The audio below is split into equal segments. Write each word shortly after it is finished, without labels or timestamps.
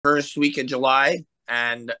first week of July,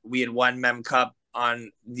 and we had won Mem Cup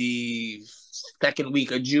on the second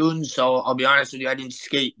week of June. So I'll be honest with you, I didn't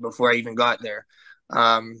skate before I even got there.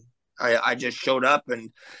 I just showed up,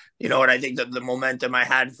 and you know what, I think that the momentum I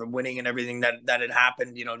had from winning and everything that had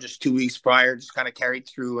happened, just 2 weeks prior, just kind of carried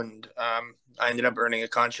through, and I ended up earning a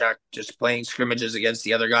contract just playing scrimmages against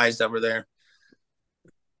the other guys that were there.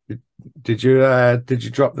 Did you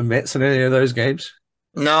drop the mitts in any of those games?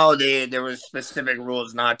 No, there was specific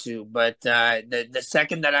rules not to. But the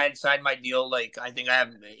second that I had signed my deal, like I think I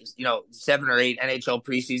have 7 or 8 NHL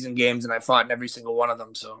preseason games, and I fought in every single one of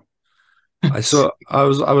them. So I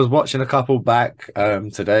was watching a couple back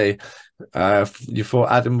today. You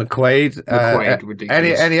fought Adam McQuaid. McQuaid, Any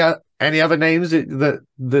ridiculous. any any other names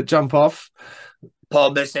that jump off?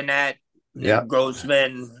 Paul Bissonnette, Yeah.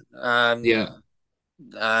 Grossman, Yeah.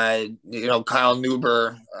 Kyle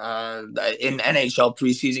Neuber in NHL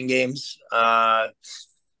preseason games.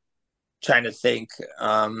 Trying to think.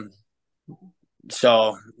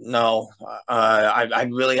 So no,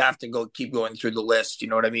 I'd really have to keep going through the list. You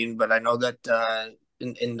know what I mean? But I know that,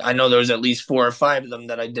 I know there was at least 4 or 5 of them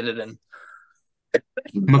that I did it in.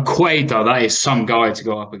 McQuaid, though, that is some guy to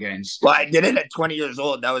go up against. Well, I did it at 20 years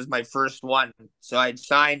old. That was my first one. So I'd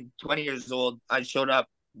signed 20 years old. I showed up,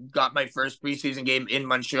 got my first preseason game in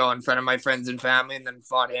Montreal in front of my friends and family, and then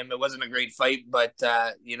fought him. It wasn't a great fight, but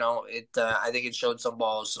I think it showed some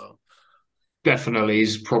balls. So Definitely,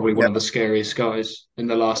 he's probably one yeah, of the scariest guys in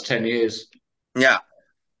the last 10 years. yeah,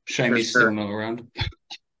 Shame for he's still sure. not around.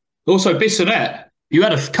 Also, Bissonnette, you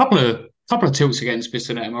had a couple of tilts against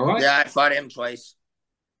Bissonnette, am I right? Yeah, I fought him twice.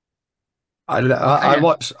 I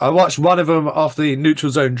watched one of them off the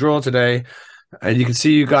neutral zone draw today, and you can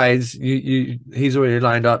see you guys. He's already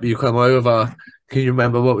lined up. You come over. Can you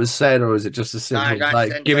remember what was said, or is it just a No, I simple got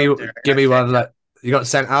like sent give me out there. I give got me sent one? out. Like you got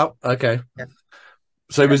sent out? Okay. Yeah.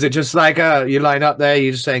 So was it just like you line up there?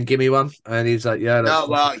 You just saying give me one, and he's like, yeah, that's No,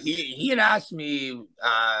 well, he had asked me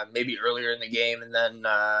maybe earlier in the game, and then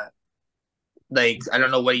like I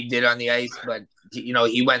don't know what he did on the ice, but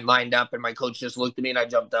he went lined up, and my coach just looked at me, and I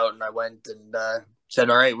jumped out, and I went and said,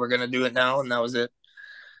 "All right, we're gonna do it now," and that was it.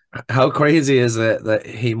 how crazy is it that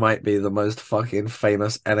he might be the most fucking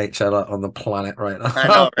famous NHLer on the planet right I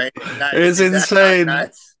know, now? right? It's That's not insane.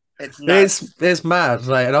 nuts. It's It's nuts. it's mad,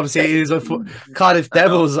 like, and obviously he's a Cardiff I know.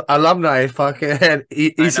 Devils alumni, fucking I know.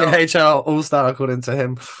 ECHL All Star according to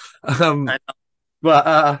him. I Um, know.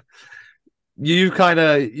 but you've kind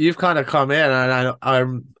of come in, and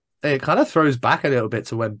I'm it kind of throws back a little bit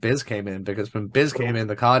to when Biz came in, because when Biz came in,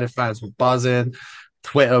 the Cardiff fans were buzzing,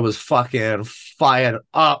 Twitter was fucking fired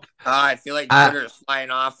up. I feel like Uh, Twitter is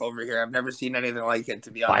flying off over here. I've never seen anything like it,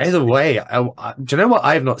 to be by honest the with you. way, do you know what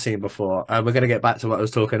I've not seen before? We're going to get back to what I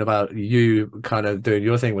was talking about, you kind of doing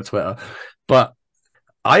your thing with Twitter, but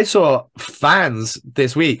I saw fans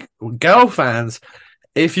this week, girl fans.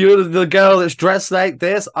 If you're the girl that's dressed like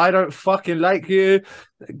this, I don't fucking like you.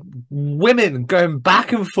 Women going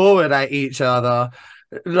back and forward at each other,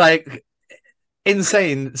 like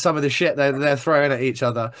insane. Some of the shit they're throwing at each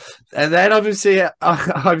other, and then obviously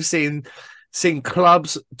I've seen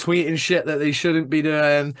clubs tweeting shit that they shouldn't be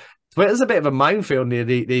doing. Twitter's a bit of a minefield near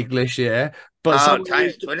the Elite League this year, but Oh,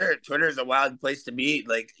 someone Twitter is a wild place to be.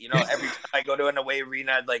 Like, every time I go to an away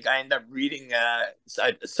arena, like I end up reading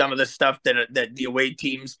some of the stuff that the away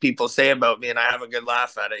teams people say about me, and I have a good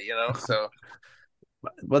laugh at it. So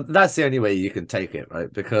well, that's the only way you can take it,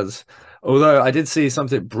 right? Because although I did see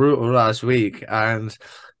something brutal last week, and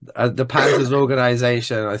the Panthers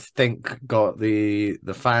organization, I think, got the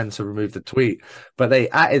fan to remove the tweet, but they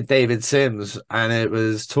added David Sims, and it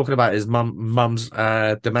was talking about his mum's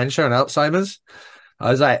dementia and Alzheimer's. I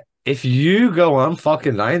was like, if you go on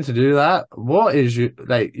fucking line to do that, what is you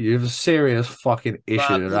like? You have a serious fucking well,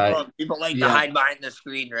 issue, like. people like to Yeah. hide behind the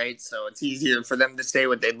screen, right? So it's easier for them to say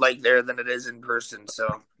what they'd like there than it is in person. So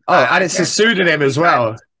Oh, and I it's a can't blame them pseudonym every as time.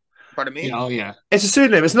 well. Pardon me? Yeah, oh yeah. It's a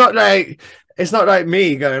pseudonym. It's not like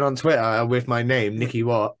me going on Twitter with my name, Nicky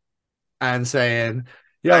Watt, and saying,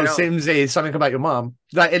 I "Yo, know. Simsy, something about your mom."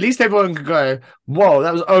 Like, at least everyone could go, "Whoa,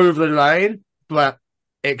 that was over the line," but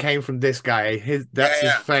it came from this guy. That's his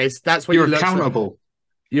Yeah, face. That's what he You're looks like. accountable.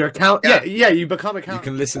 Your account, yeah. yeah. You become accountable.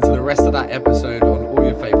 You can listen to the rest of that episode on all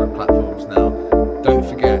your favorite platforms now. Don't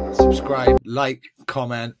forget, subscribe, like,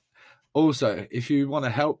 comment. Also, if you want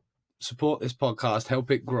to help support this podcast,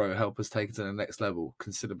 help it grow, help us take it to the next level,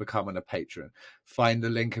 consider becoming a patron. Find the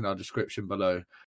link in our description below.